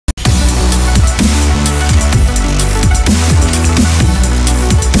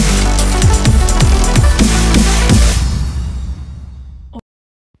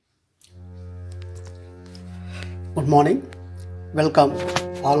Good morning. Welcome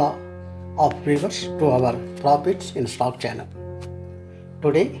all of viewers to our Profits in Stock channel.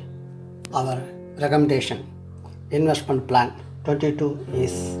 Today our recommendation investment plan 22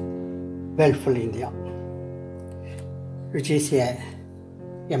 is Whirlpoolindia, which is a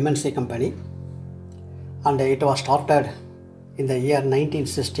MNC company, and it was started in the year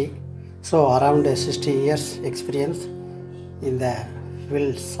 1960, so around 60 years experience in the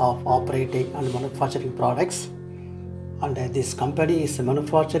fields of operating and manufacturing products. And this company is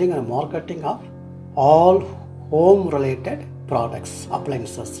manufacturing and marketing of all home related products,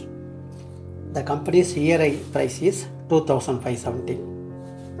 appliances. The company's year high price is 2,570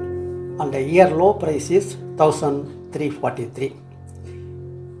 and the year low price is 1,343.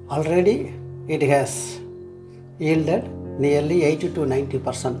 Already it has yielded nearly 80 to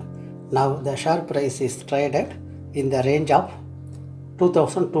 90%. Now the share price is traded in the range of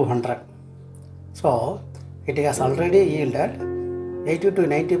 2,200. So it has already yielded 80 to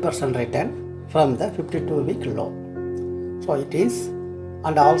 90% return from the 52-week low. So it is,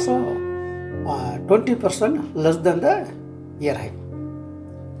 and also 20% less than the year high.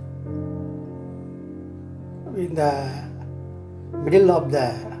 In the middle of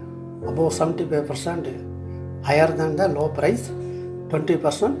the above 75% higher than the low price,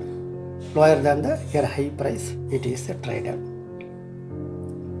 20% lower than the year high price, it is traded.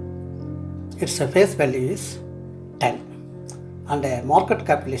 Its face value is 10 and the market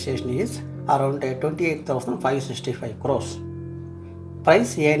capitalization is around 28,565 crores.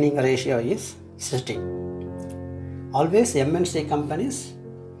 Price earning ratio is 60. Always MNC companies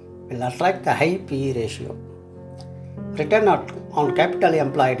will attract the high PE ratio. Return on capital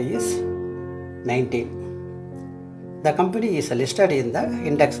employed is 19. The company is listed in the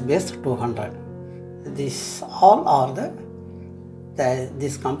index based 200. These all are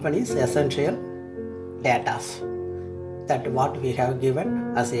this company's essential data that what we have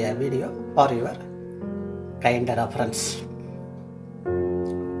given as a video for your kind reference.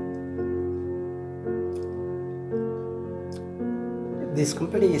 This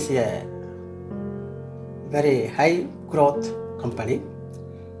company is a very high growth company.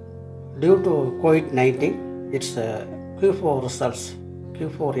 Due to COVID-19, its Q4 results,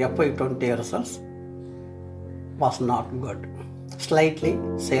 Q4 FY20 results was not good. Slightly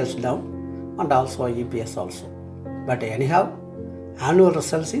sales down and also EPS also. But anyhow, annual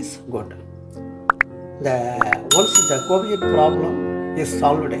results is good. Once the COVID problem is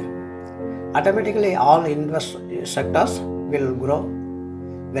solved, automatically all sectors will grow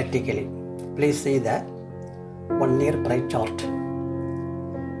vertically. Please see the 1 year price chart.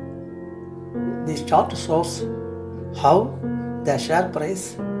 This chart shows how the share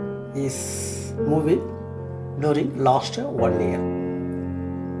price is moving during last 1 year.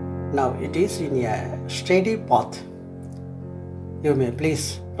 Now it is in a steady path. You may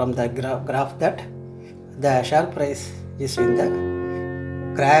please from the graph that the share price is in the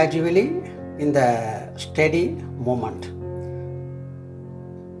gradually in the steady movement.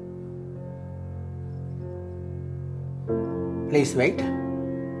 Please wait.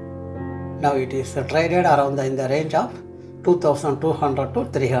 Now it is traded around in the range of 2,200 to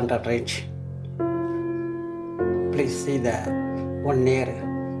 300 range. Please see the 1 year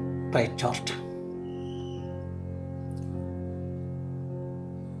price chart.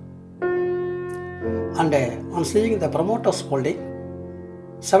 And on seeing the promoters holding,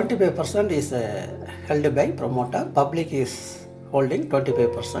 75% is held by promoter, public is holding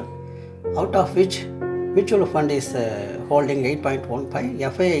 25%, out of which mutual fund is holding 8.15,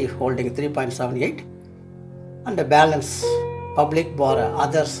 FII is holding 3.78, and the balance public bar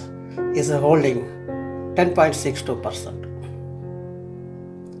others is holding 10.62%.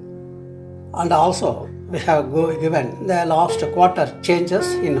 And also we have given the last quarter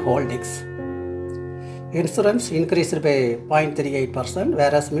changes in holdings. Insurance increased by 0.38%,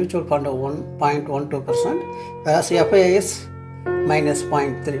 whereas mutual fund 1.12%, whereas FII is minus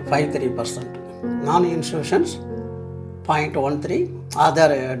 0.53%. Non-institutions 0.13,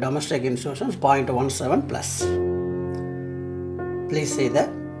 other domestic institutions 0.17 plus. Please see the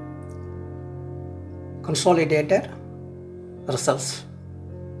consolidated results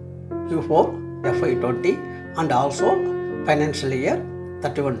Q4 FY20 and also financial year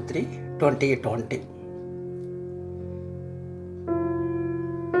 31/3/2020.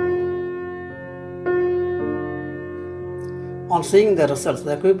 On seeing the results,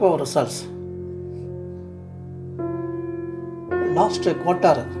 the Q4 results, last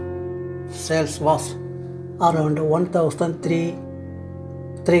quarter sales was around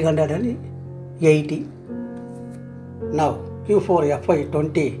 1,380. Now Q4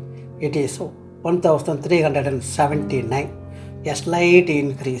 FY20 it is 1,379. A slight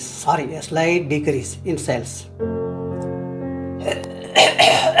decrease in sales.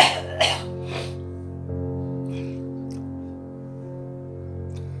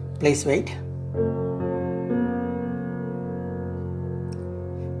 Please wait.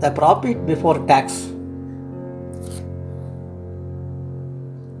 The profit before tax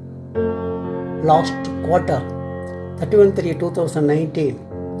last quarter 31/3/2019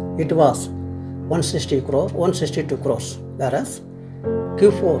 it was 162 crores, whereas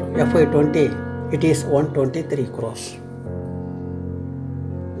Q4 FY20 it is 123 crores,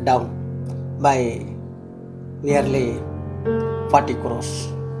 down by nearly 40 crores.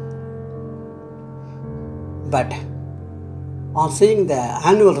 But on seeing the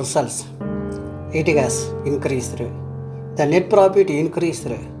annual results, it has increased. The net profit increased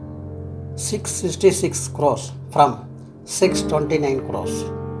 666 crores from 629 crores.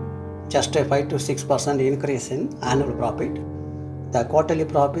 Just a 5 to 6% increase in annual profit. The quarterly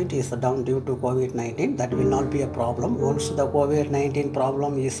profit is down due to COVID-19. That will not be a problem. Once the COVID-19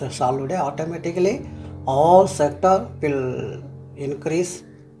 problem is solved, automatically all sector will increase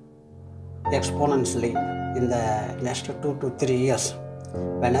exponentially in the next 2 to 3 years.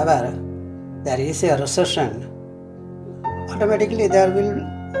 Whenever there is a recession, automatically there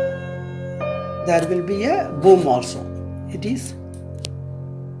will be a boom also. It is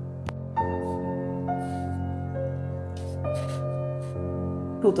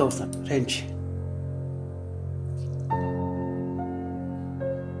 $2,000 range.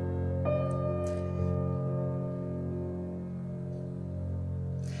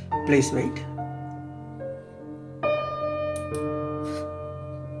 Please wait.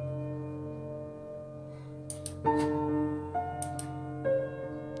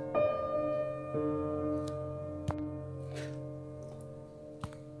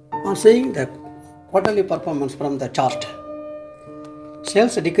 On seeing the quarterly performance from the chart,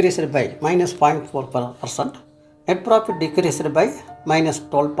 sales decreased by -0.4%, net profit decreased by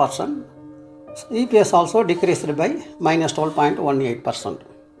 -12%, EPS also decreased by -12.18%.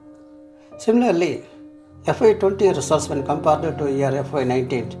 Similarly, FY20 results when compared to year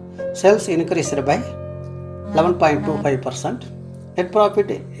FY19, sales increased by 11.25%, net profit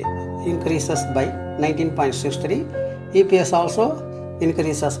increases by 19.63%, EPS also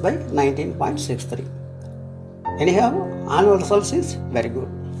increases by 19.63%. Anyhow, annual results is very good.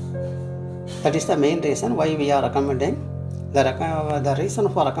 That is the main reason why we are recommending. The reason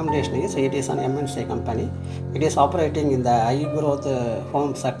for recommendation is it is an MNC company. It is operating in the high growth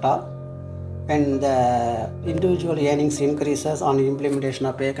home sector. When the individual earnings increases on implementation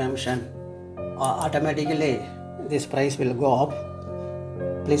of pay commission, automatically this price will go up.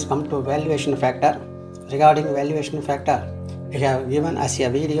 Please come to valuation factor. Regarding valuation factor, we have given as a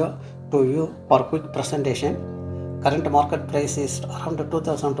video to you for quick presentation. Current market price is around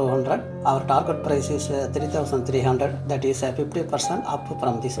 2,200. Our target price is 3,300. That is 50% up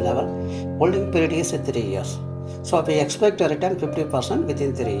from this level. Holding period is 3 years. So we expect a return 50%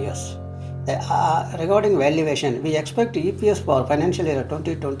 within 3 years. Regarding valuation, we expect EPS for financial year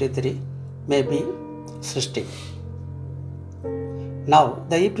 2023 may be 60. Now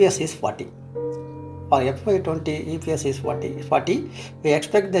the EPS is 40. For FY20 EPS is 40. We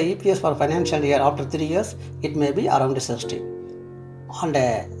expect the EPS for financial year after 3 years, it may be around 60. And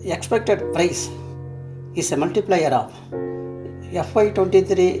expected price is a multiplier of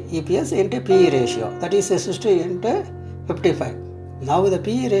FY23 EPS into PE ratio. That is 60 into 55. Now the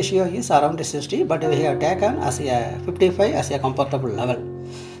PE ratio is around 60, but we have taken as a 55 as a comfortable level.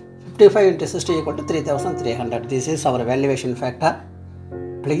 55 into 60 equal to 3,300. This is our valuation factor.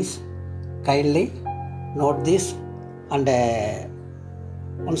 Please kindly note this, and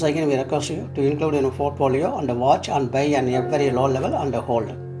once again we request you to include in a portfolio and watch and buy on a very low level and hold.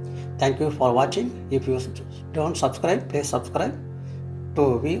 Thank you for watching. If you don't subscribe, please subscribe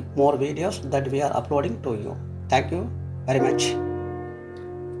to view more videos that we are uploading to you. Thank you very much.